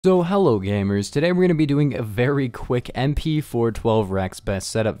So hello gamers, today we're going to be doing a very quick MP412 Rex best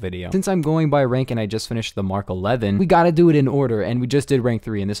setup video. Since I'm going by rank and I just finished the Mark 11, we gotta do it in order, and we just did rank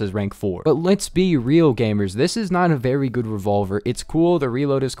 3 and this is rank 4. But let's be real gamers, this is not a very good revolver. It's cool, the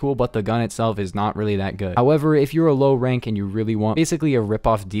reload is cool, but the gun itself is not really that good. However, if you're a low rank and you really want basically a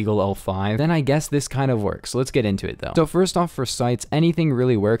rip-off Deagle L5, then I guess this kind of works. Let's get into it though. So first off, for sights, anything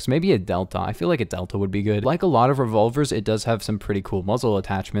really works. Maybe a Delta. I feel like a Delta would be good. Like a lot of revolvers, it does have some pretty cool muzzle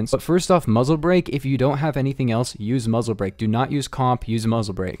attachments. But first off, muzzle brake, if you don't have anything else, use muzzle brake. Do not use comp, use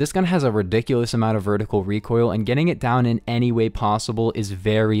muzzle brake. This gun has a ridiculous amount of vertical recoil, and getting it down in any way possible is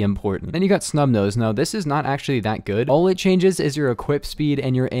very important. Then you got snub nose. Now, this is not actually that good. All it changes is your equip speed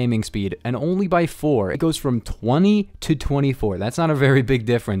and your aiming speed, and only by 4. It goes from 20 to 24. That's not a very big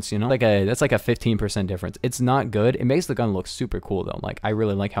difference, you know? That's like a 15% difference. It's not good. It makes the gun look super cool though. Like, I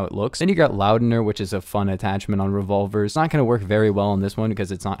really like how it looks. Then you got loudener, which is a fun attachment on revolvers. It's not gonna work very well on this one because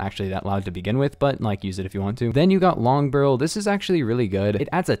it's not actually that loud to begin with, but like, use it if you want to. Then you got long barrel. This is actually really good. It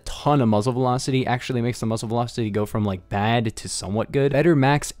adds a ton of muzzle velocity, actually makes the muzzle velocity go from like bad to somewhat good. Better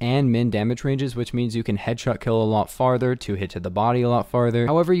max and min damage ranges, which means you can headshot kill a lot farther, to hit to the body a lot farther.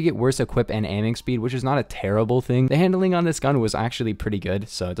 However, you get worse equip and aiming speed, which is not a terrible thing. The handling on this gun was actually pretty good,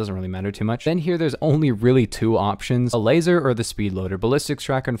 so it doesn't really matter too much. Then here there's only really 2 options, a laser or the speed loader. Ballistics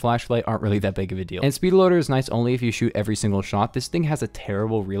tracker and flashlight aren't really that big of a deal. And speed loader is nice only if you shoot every single shot. This thing has a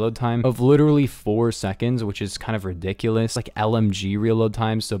terrible reload time of literally 4 seconds, which is kind of ridiculous, like LMG reload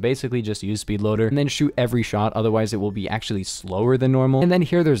times. So basically just use speed loader and then shoot every shot, otherwise it will be actually slower than normal. And then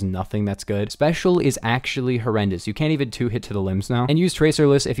here there's nothing that's good. Special is actually horrendous. You can't even 2-hit to the limbs now. And use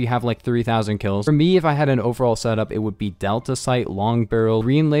tracerless if you have like 3,000 kills. For me, if I had an overall setup, it would be delta sight, long barrel,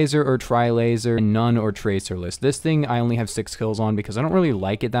 green laser or tri laser, and none or tracerless. This thing I only have 6 kills on because I don't really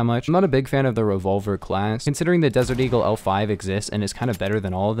like it that much. I'm not a big fan of the revolver class, considering the Desert Eagle L5 exists and is kind of better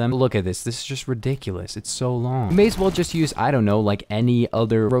than all of them. But look at this. This is just ridiculous. It's so long. You may as well just use, I don't know, like any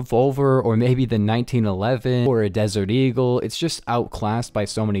other revolver, or maybe the 1911 or a Desert Eagle. It's just outclassed by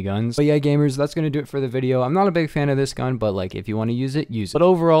so many guns. But yeah, gamers, that's gonna do it for the video. I'm not a big fan of this gun, but like, if you want to use it, use it. But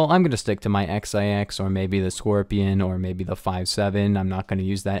overall, I'm gonna stick to my XIX or maybe the Scorpion or maybe the 5.7. I'm not gonna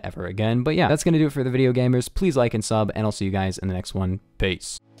use that ever again. But yeah, that's gonna do it for the video, gamers. Please like and sub, and I'll see you guys in the next one.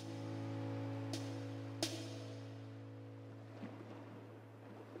 Peace.